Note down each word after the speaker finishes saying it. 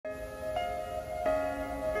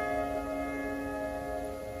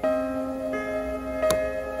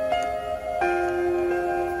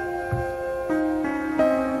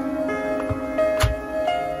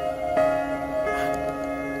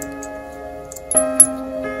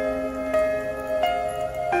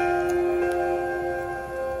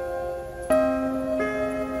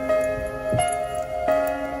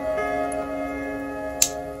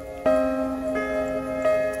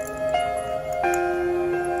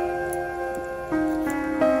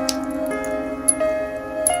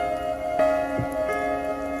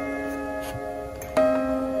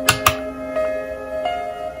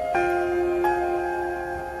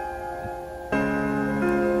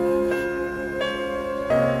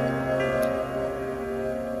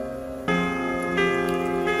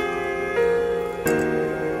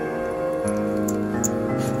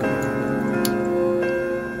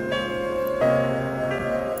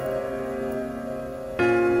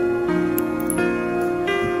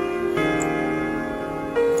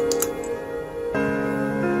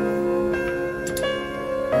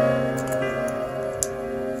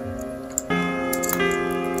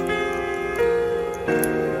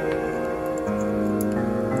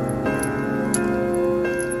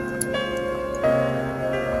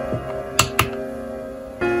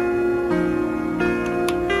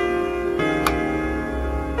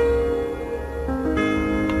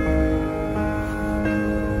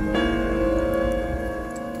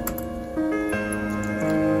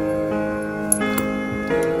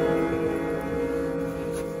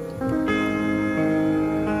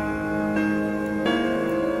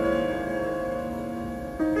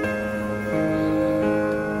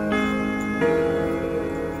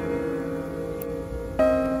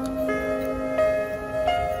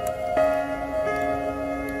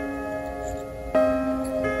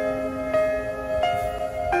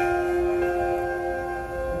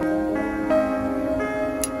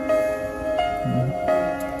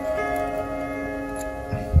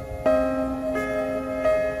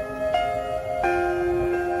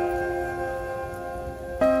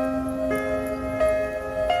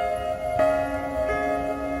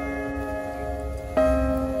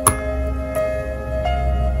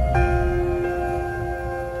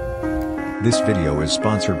This video is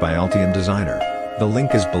sponsored by Altium Designer. The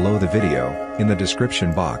link is below the video, in the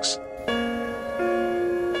description box.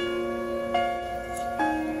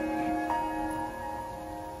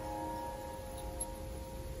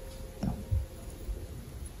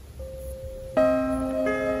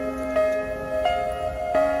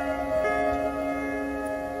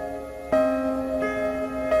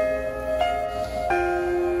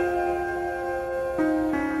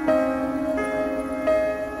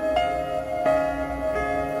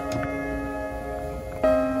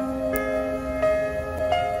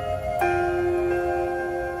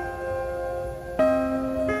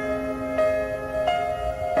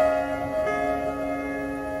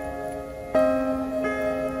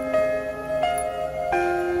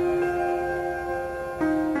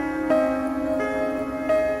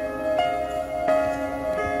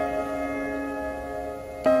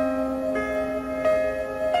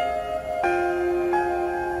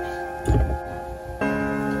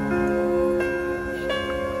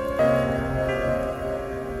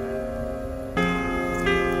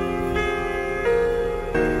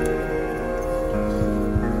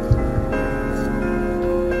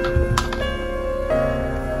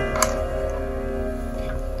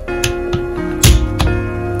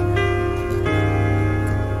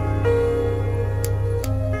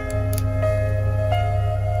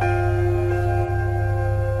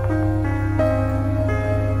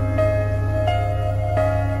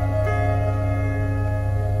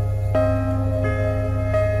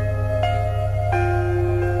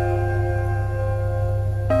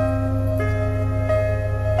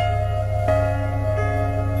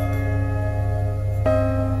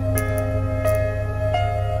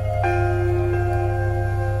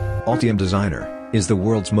 Altium Designer is the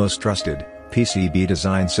world's most trusted PCB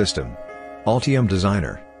design system. Altium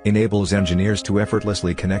Designer enables engineers to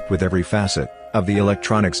effortlessly connect with every facet of the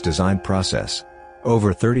electronics design process.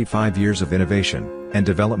 Over 35 years of innovation and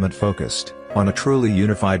development focused on a truly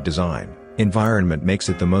unified design environment makes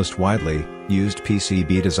it the most widely used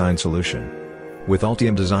PCB design solution. With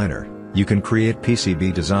Altium Designer, you can create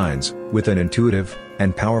PCB designs with an intuitive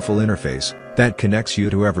and powerful interface that connects you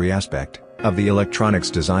to every aspect of the electronics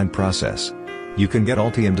design process. You can get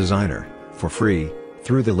Altium Designer for free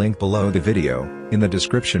through the link below the video in the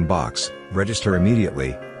description box. Register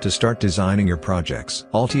immediately to start designing your projects.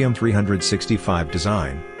 Altium 365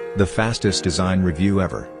 Design, the fastest design review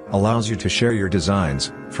ever, allows you to share your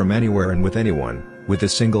designs from anywhere and with anyone with a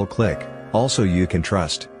single click. Also, you can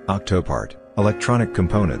trust Octopart electronic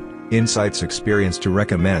component insights experience to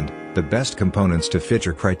recommend the best components to fit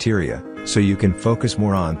your criteria, so you can focus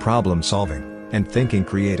more on problem solving and thinking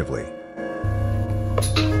creatively.